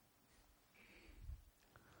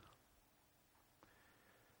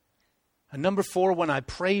 And number 4, when I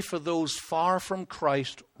pray for those far from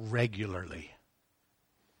Christ regularly.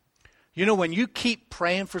 You know, when you keep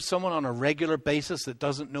praying for someone on a regular basis that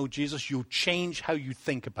doesn't know Jesus, you'll change how you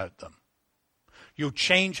think about them. You'll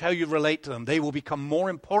change how you relate to them. They will become more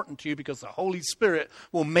important to you because the Holy Spirit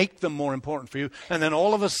will make them more important for you. And then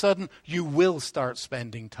all of a sudden, you will start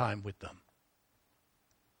spending time with them.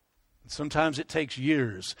 Sometimes it takes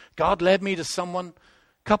years. God led me to someone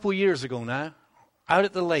a couple years ago now, out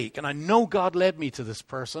at the lake. And I know God led me to this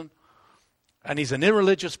person. And he's an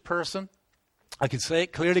irreligious person. I can say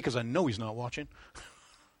it clearly because I know he's not watching.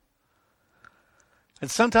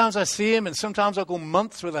 And sometimes I see him and sometimes I'll go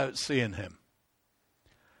months without seeing him.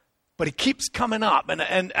 But he keeps coming up,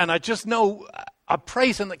 and I just know, I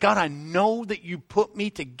praise him that, God, I know that you put me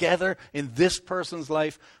together in this person's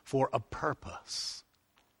life for a purpose.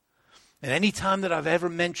 And any time that I've ever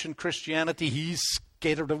mentioned Christianity, he's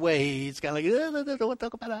skated away. He's kind of like, I don't want to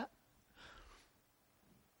talk about that.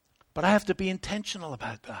 But I have to be intentional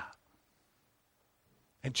about that.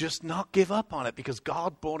 And just not give up on it because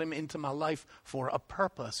God brought him into my life for a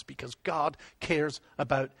purpose, because God cares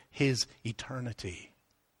about his eternity.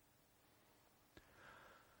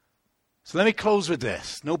 So let me close with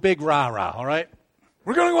this. No big rah-rah, all right?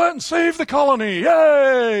 We're going to go out and save the colony.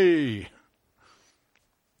 Yay!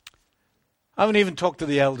 I haven't even talked to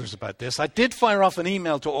the elders about this. I did fire off an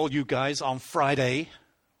email to all you guys on Friday.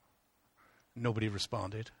 Nobody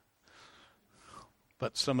responded.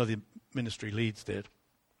 But some of the ministry leads did.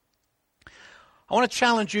 I want to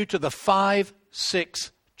challenge you to the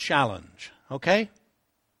 5-6 challenge, okay?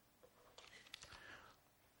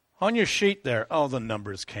 On your sheet there, the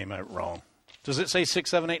numbers came out wrong. Does it say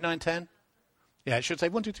 6, 7, 8, 9, 10? Yeah, it should say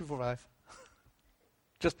 1, 2, 3, 4, 5.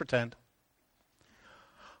 Just pretend.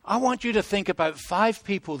 I want you to think about 5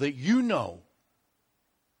 people that you know.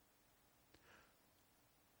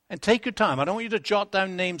 And take your time. I don't want you to jot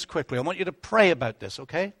down names quickly. I want you to pray about this,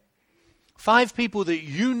 okay? 5 people that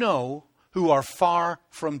you know who are far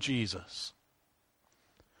from Jesus.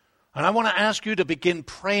 And I want to ask you to begin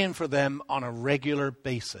praying for them on a regular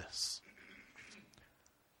basis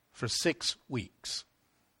for 6 weeks.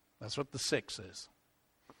 That's what the 6 is.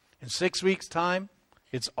 In 6 weeks' time,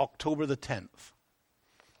 it's October the 10th.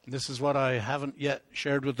 And this is what I haven't yet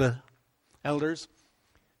shared with the elders.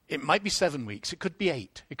 It might be 7 weeks. It could be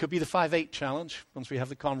 8. It could be the 5-8 challenge once we have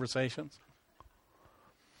the conversations.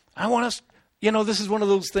 I want us, this is one of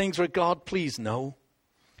those things where, God, please, no.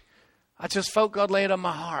 I just felt God lay it on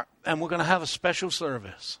my heart, and we're going to have a special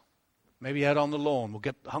service. Maybe out on the lawn. We'll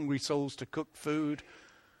get hungry souls to cook food.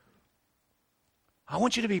 I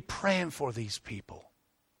want you to be praying for these people.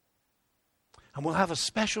 And we'll have a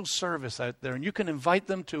special service out there, and you can invite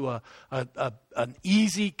them to an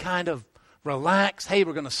easy kind of relax. Hey,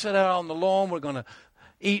 we're going to sit out on the lawn. We're going to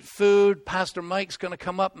eat food. Pastor Mike's going to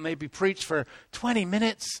come up and maybe preach for 20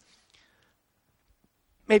 minutes,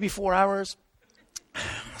 maybe 4 hours.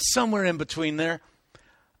 Somewhere in between there.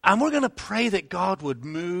 And we're going to pray that God would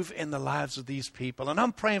move in the lives of these people. And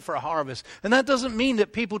I'm praying for a harvest. And that doesn't mean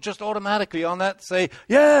that people just automatically on that say,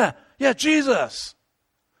 yeah, Jesus.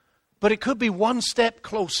 But it could be one step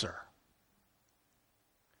closer.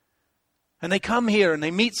 And they come here and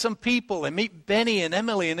they meet some people. They meet Benny and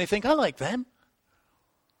Emily and they think, I like them.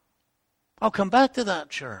 I'll come back to that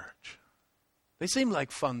church. They seem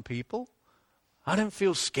like fun people. I didn't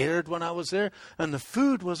feel scared when I was there. And the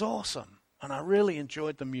food was awesome. And I really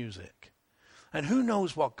enjoyed the music. And who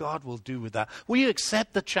knows what God will do with that. Will you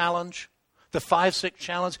accept the challenge? The 5-6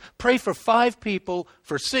 challenge? Pray for 5 people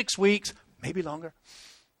for 6 weeks, maybe longer.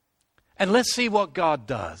 And let's see what God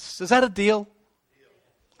does. Is that a deal?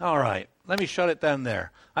 All right. Let me shut it down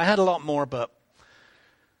there. I had a lot more, but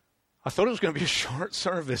I thought it was going to be a short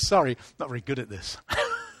service. Sorry, not very good at this.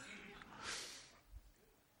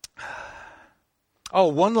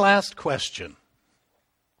 One last question.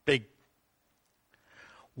 Big.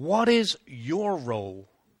 What is your role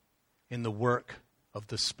in the work of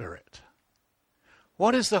the Spirit?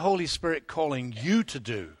 What is the Holy Spirit calling you to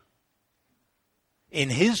do in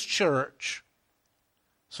His church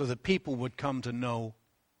so that people would come to know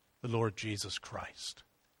the Lord Jesus Christ?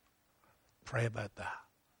 Pray about that.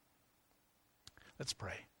 Let's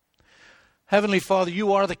pray. Heavenly Father,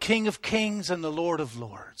 you are the King of kings and the Lord of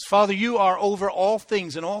lords. Father, you are over all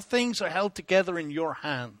things, and all things are held together in your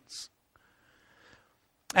hands.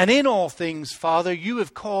 And in all things, Father, you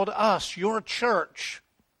have called us, your church,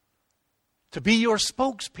 to be your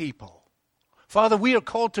spokespeople. Father, we are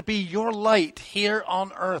called to be your light here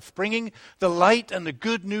on earth, bringing the light and the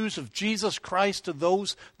good news of Jesus Christ to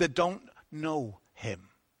those that don't know Him.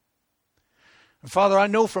 And Father, I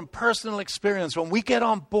know from personal experience, when we get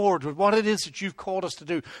on board with what it is that you've called us to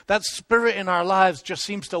do, that spirit in our lives just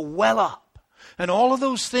seems to well up. And all of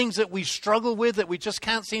those things that we struggle with, that we just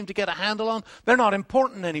can't seem to get a handle on, they're not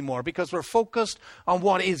important anymore because we're focused on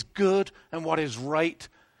what is good and what is right.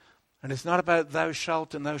 And it's not about thou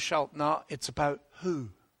shalt and thou shalt not. It's about who.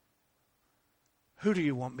 Who do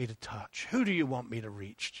you want me to touch? Who do you want me to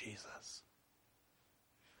reach, Jesus?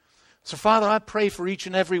 So, Father, I pray for each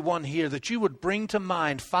and every one here that you would bring to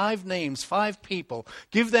mind 5 names, 5 people.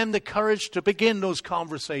 Give them the courage to begin those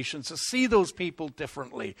conversations, to see those people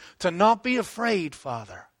differently, to not be afraid,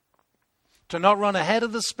 Father, to not run ahead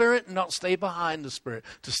of the Spirit and not stay behind the Spirit,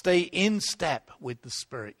 to stay in step with the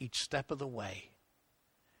Spirit each step of the way.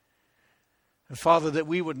 And, Father, that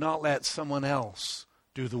we would not let someone else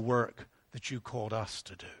do the work that you called us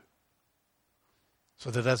to do, so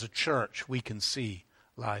that as a church we can see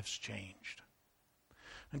lives changed.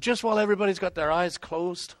 And just while everybody's got their eyes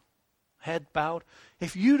closed, head bowed,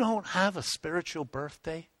 if you don't have a spiritual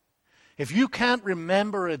birthday, if you can't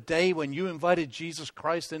remember a day when you invited Jesus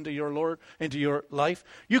Christ into your life,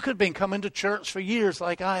 you could have been coming to church for years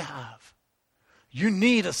like I have. You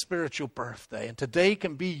need a spiritual birthday, and today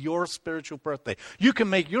can be your spiritual birthday. You can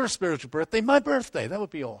make your spiritual birthday my birthday. That would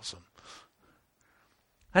be awesome.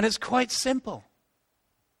 And it's quite simple.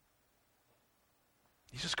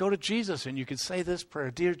 You just go to Jesus and you can say this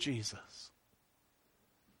prayer: Dear Jesus,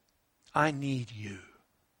 I need you.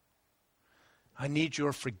 I need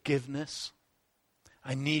your forgiveness.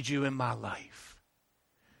 I need you in my life.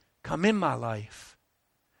 Come in my life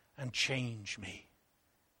and change me.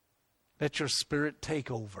 Let your Spirit take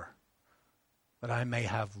over, that I may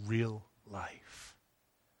have real life.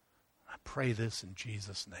 I pray this in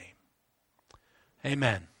Jesus' name.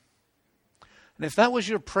 Amen. And if that was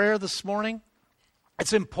your prayer this morning,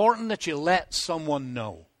 it's important that you let someone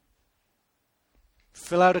know.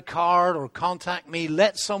 Fill out a card or contact me.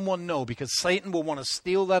 Let someone know, because Satan will want to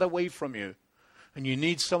steal that away from you. And you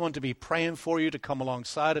need someone to be praying for you, to come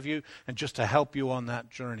alongside of you, and just to help you on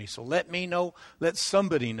that journey. So let me know, let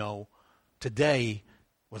somebody know, today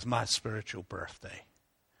was my spiritual birthday.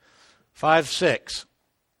 5-6.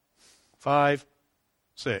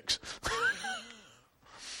 5-6.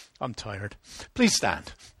 I'm tired. Please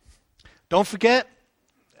stand. Don't forget,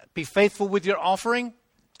 be faithful with your offering.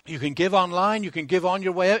 You can give online. You can give on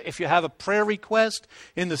your way out. If you have a prayer request,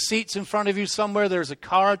 in the seats in front of you somewhere, there's a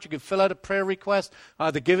card. You can fill out a prayer request.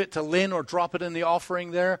 Either give it to Lynn or drop it in the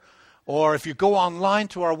offering there. Or if you go online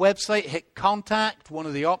to our website, hit contact. One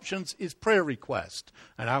of the options is prayer request,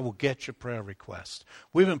 and I will get your prayer request.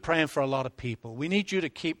 We've been praying for a lot of people. We need you to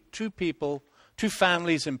keep 2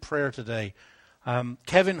 families in prayer today.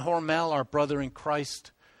 Kevin Hormel, our brother in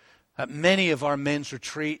Christ, at many of our men's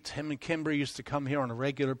retreat, him and Kimber used to come here on a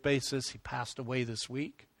regular basis. He passed away this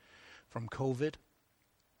week from COVID.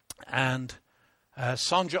 And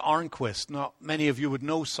Sonja Arnquist, not many of you would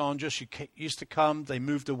know Sonja. She used to come. They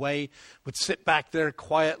moved away, would sit back there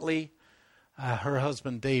quietly. Her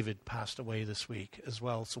husband David passed away this week as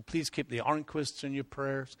well. So please keep the Arnquists in your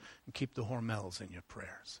prayers and keep the Hormels in your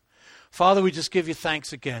prayers. Father, we just give you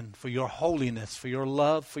thanks again for your holiness, for your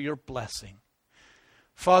love, for your blessing.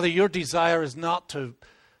 Father, your desire is not to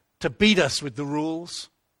beat us with the rules.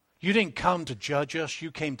 You didn't come to judge us.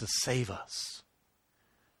 You came to save us.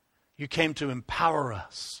 You came to empower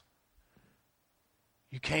us.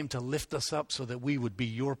 You came to lift us up so that we would be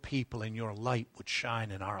your people and your light would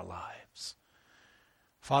shine in our lives.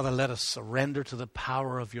 Father, let us surrender to the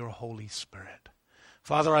power of your Holy Spirit.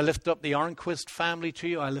 Father, I lift up the Arnquist family to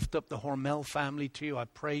you. I lift up the Hormel family to you. I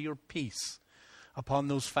pray your peace upon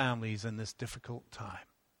those families in this difficult time.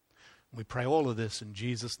 We pray all of this in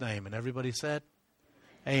Jesus' name. And everybody said,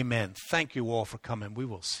 Amen. Thank you all for coming. We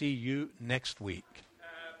will see you next week.